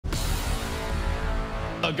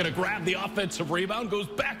going to grab the offensive rebound, goes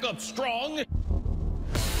back up strong.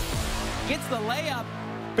 Gets the layup.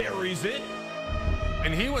 Buries it.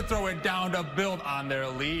 And he would throw it down to build on their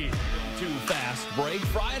lead. Too fast break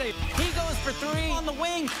Friday. He goes for three on the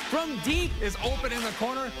wing from deep. Is open in the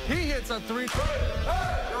corner. He hits a three.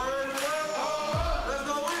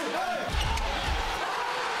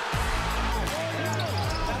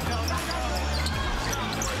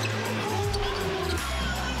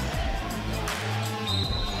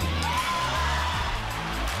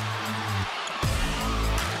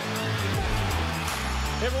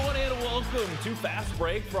 Hey everyone, and welcome to Fast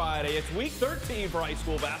Break Friday. It's week 13 for high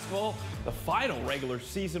school basketball, the final regular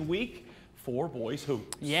season week for boys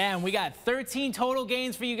hoops. Yeah, and we got 13 total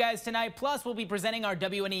games for you guys tonight. Plus, we'll be presenting our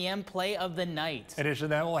WNEM Play of the Night. In addition to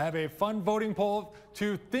that, we'll have a fun voting poll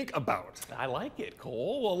to think about. I like it,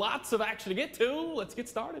 Cole. Well, lots of action to get to. Let's get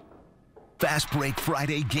started. Fast Break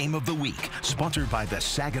Friday Game of the Week, sponsored by the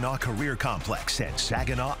Saginaw Career Complex and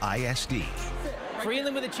Saginaw ISD.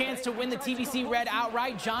 Freeland with a chance to win the TVC Red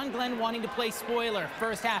outright. John Glenn wanting to play spoiler.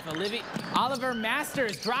 First half, Oliver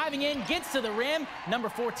Masters driving in, gets to the rim. Number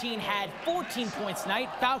 14 had 14 points tonight.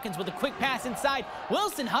 Falcons with a quick pass inside.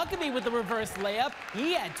 Wilson Huckabee with the reverse layup.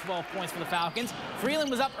 He had 12 points for the Falcons.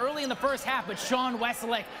 Freeland was up early in the first half, but Sean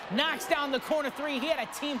Wesselek knocks down the corner three. He had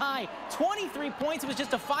a team high 23 points. It was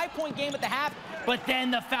just a 5-point game at the half, but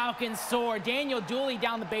then the Falcons soared. Daniel Dooley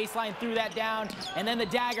down the baseline threw that down, and then the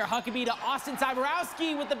dagger. Huckabee to Austin Cyberowski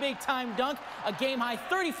with the big-time dunk. A game-high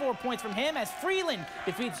 34 points from him as Freeland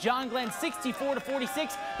defeats John Glenn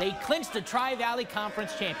 64-46. They clinched the Tri-Valley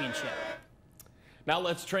Conference Championship. Now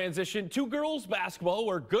let's transition to girls basketball,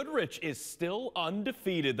 where Goodrich is still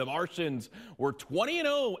undefeated. The Martians were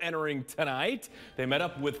 20-0 entering tonight. They met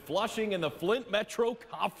up with Flushing in the Flint Metro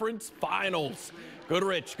Conference Finals.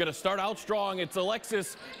 Goodrich going to start out strong. It's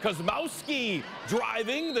Alexis Kozmowski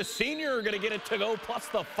driving. The senior going to get it to go, plus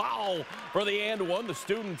the foul for the and one. The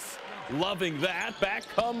students loving that. Back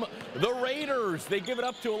come the Raiders. They give it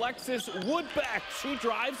up to Alexis Woodback. She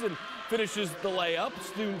drives and finishes the layup.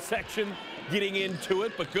 Student section getting into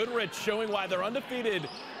it, but Goodrich showing why they're undefeated.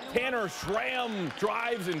 Tanner Schramm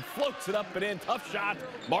drives and floats it up and in. Tough shot.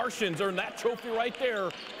 Martians earn that trophy right there.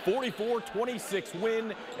 44-26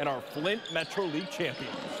 win and our Flint Metro League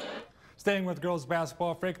champions. Staying with girls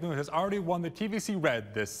basketball, Franklin has already won the TVC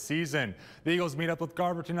Red this season. The Eagles meet up with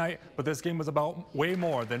Garber tonight, but this game was about way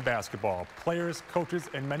more than basketball. Players, coaches,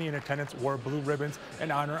 and many in attendance wore blue ribbons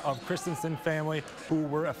in honor of Christensen family who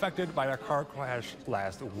were affected by a car crash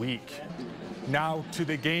last week. Now to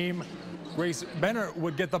the game. Grace Benner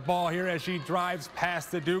would get the ball here as she drives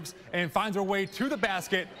past the Dukes and finds her way to the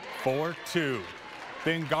basket for two.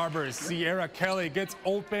 Then Garber's Sierra Kelly gets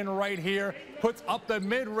open right here, puts up the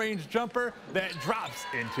mid-range jumper that drops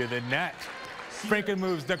into the net. Franken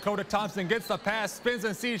moves. Dakota Thompson gets the pass, spins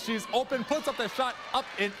and sees she's open, puts up the shot up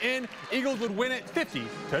and in. Eagles would win it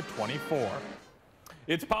 50-24.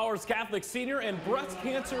 It's Powers Catholic Senior and Breast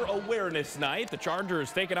Cancer Awareness Night. The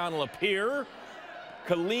Chargers taking on Lapeer.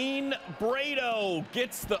 Colleen Brado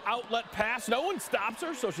gets the outlet pass. No one stops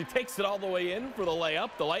her, so she takes it all the way in for the layup.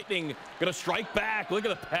 The Lightning going to strike back. Look at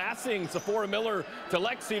the passing. Sephora Miller to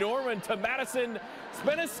Lexi Norman to Madison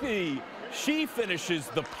Speniski. She finishes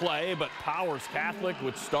the play, but Powers Catholic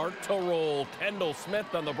would start to roll. Kendall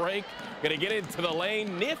Smith on the break. Going to get into the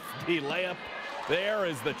lane. Nifty layup there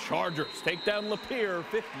as the Chargers take down Lapeer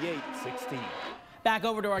 58-16. Back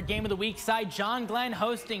over to our Game of the Week side. John Glenn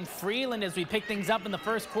hosting Freeland as we pick things up in the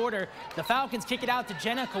first quarter. The Falcons kick it out to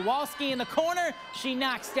Jenna Kowalski in the corner. She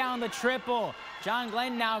knocks down the triple. John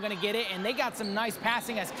Glenn now going to get it, and they got some nice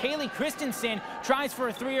passing as Kaylee Christensen tries for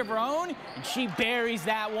a three of her own, and she buries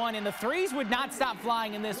that one, and the threes would not stop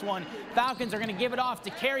flying in this one. Falcons are going to give it off to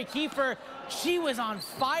Carrie Kiefer. She was on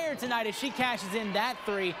fire tonight as she cashes in that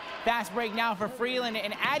three. Fast break now for Freeland,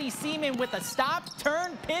 and Addie Seaman with a stop,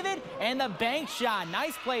 turn, pivot, and the bank shot.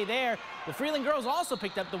 Nice play there. The Freeland girls also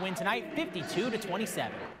picked up the win tonight, 52-27.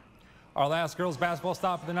 Our last girls basketball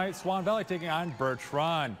stop of the night, Swan Valley taking on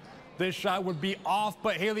Bertrand. This shot would be off,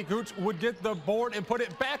 but Haley Gooch would get the board and put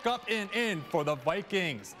it back up and in for the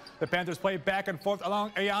Vikings. The Panthers play back and forth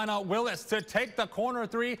along Ayana Willis to take the corner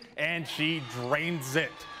three, and she drains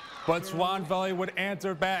it. But Swan Valley would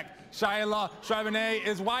answer back. Shyla Charbonnet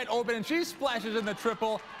is wide open, and she splashes in the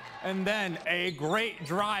triple. And then a great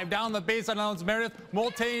drive down the baseline allows Meredith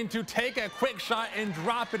Multane to take a quick shot and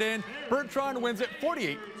drop it in. Bertrand wins it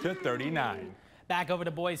 48-39. Back over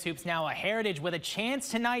to boys hoops now. A Heritage with a chance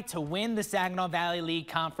tonight to win the Saginaw Valley League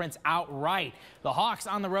Conference outright. The Hawks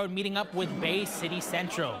on the road meeting up with Bay City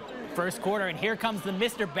Central. first quarter, and here comes the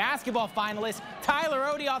Mr. Basketball finalist, Tyler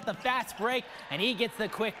Odie, off the fast break, and he gets the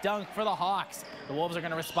quick dunk for the Hawks. The Wolves are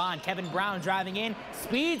going to respond. Kevin Brown driving in,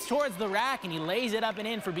 speeds towards the rack, and he lays it up and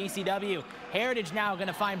in for BCW. Heritage now going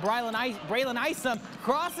to find Braylon Isom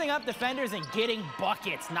crossing up defenders and getting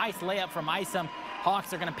buckets. Nice layup from Isom.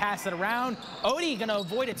 Hawks are going to pass it around. Odie going to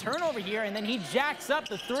avoid a turnover here, and then he jacks up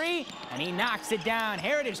the three, and he knocks it down.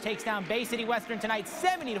 Heritage takes down Bay City Western tonight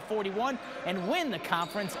 70-41 and win the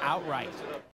conference outright.